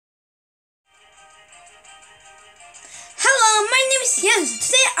name is Jens.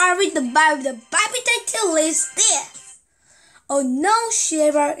 Today I read the Bible. The Bible title is this. Oh, no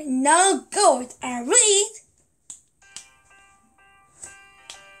silver, no gold. I read.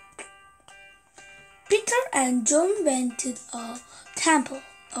 Peter and John went to a temple.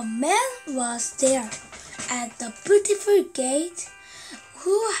 A man was there at the beautiful gate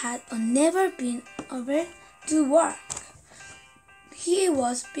who had never been able to work. He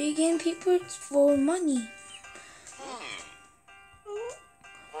was begging people for money.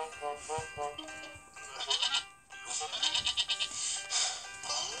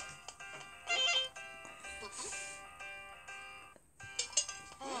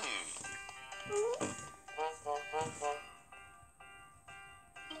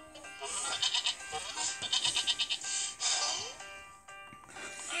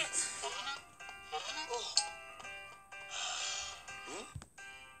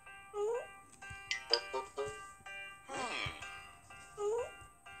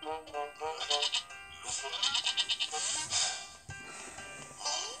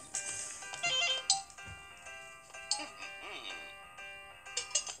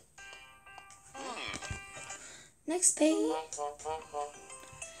 Next page.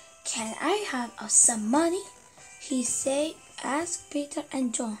 Can I have some money? He said, asked Peter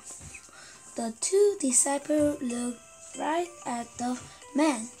and John. The two disciples looked right at the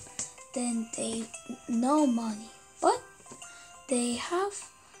man. Then they no money, but they have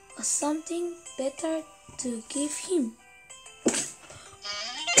something better to give him.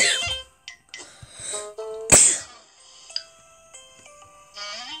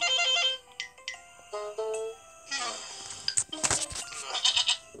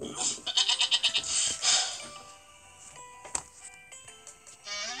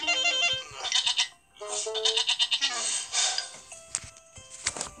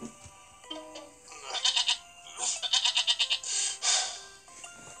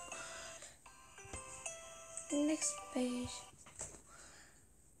 Next page.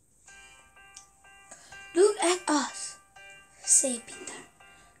 Look at us, said Peter.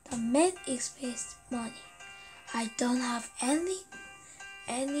 The man expects money. I don't have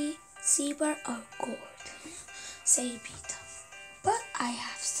any silver or gold, said Peter. But I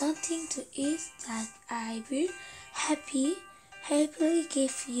have something to eat that I will happily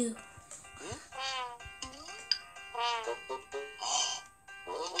give you.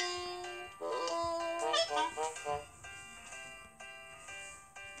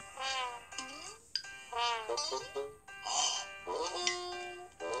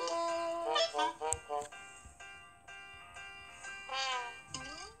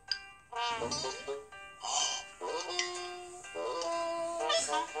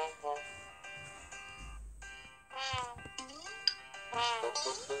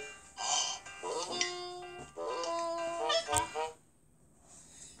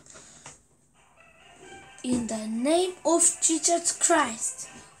 In the name of Jesus Christ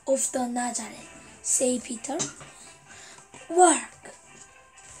of the Nazareth, said Peter, work.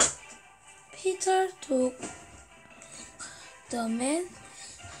 Peter took the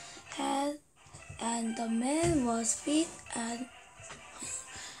man's head, and the man was fit and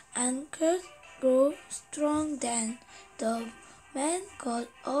ankles grew strong. Then the man got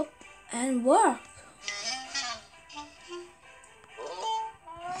up and worked.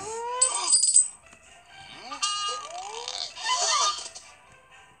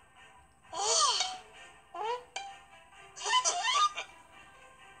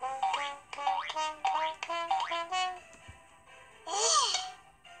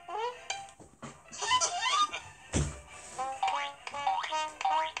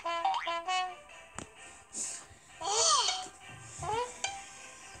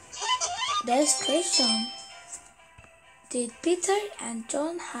 Next question. Did Peter and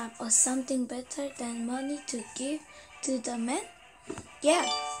John have something better than money to give to the man? Yeah.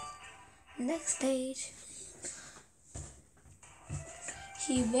 Next page.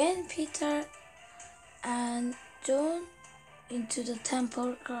 He went Peter and John into the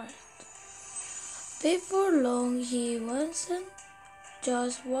temple court. Before long, he wasn't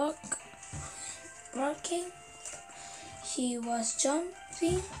just working. He was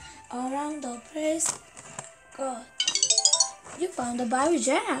jumping around the place. God, you found the Bible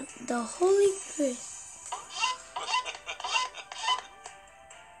jam, the Holy Spirit.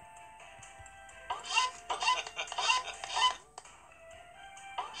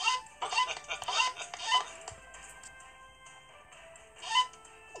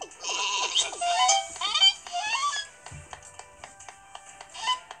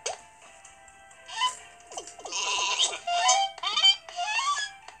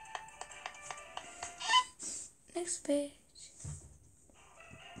 Next page.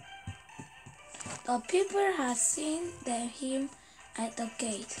 The people had seen him at the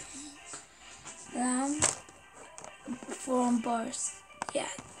gate, lamb from birth.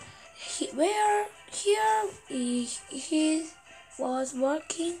 Yet he was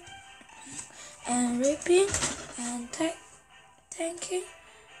working and reaping and thanking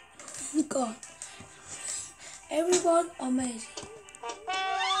God. Everyone amazed.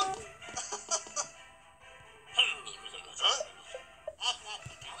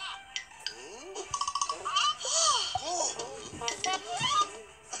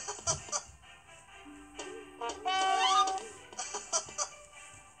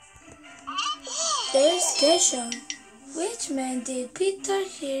 There's question. Which man did Peter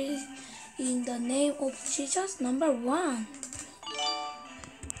hear in the name of Jesus? Number 1.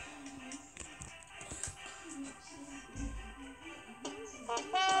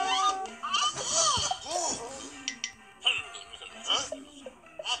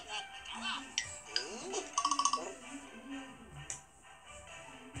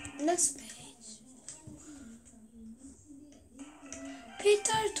 Next page.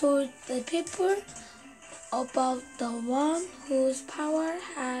 Peter told the people about the one whose power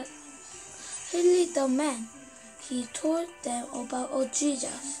had healed the man. He told them about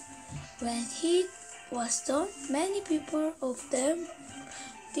Jesus. When he was done, many people of them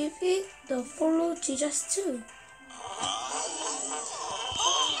did to follow Jesus too.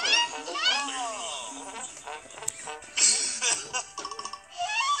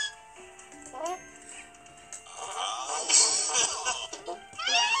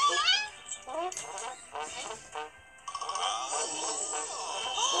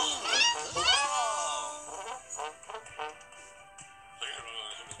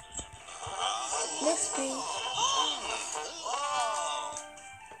 Next page.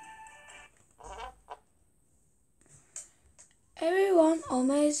 Everyone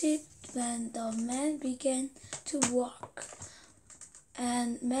amazed when the man began to walk,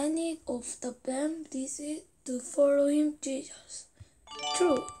 and many of them decided to follow him, Jesus.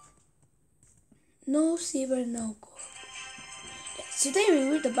 True. No silver, no gold. Yes, today we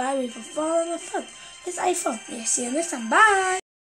read the Bible for fun. Yes, I fun. Yes, see you next time. Bye.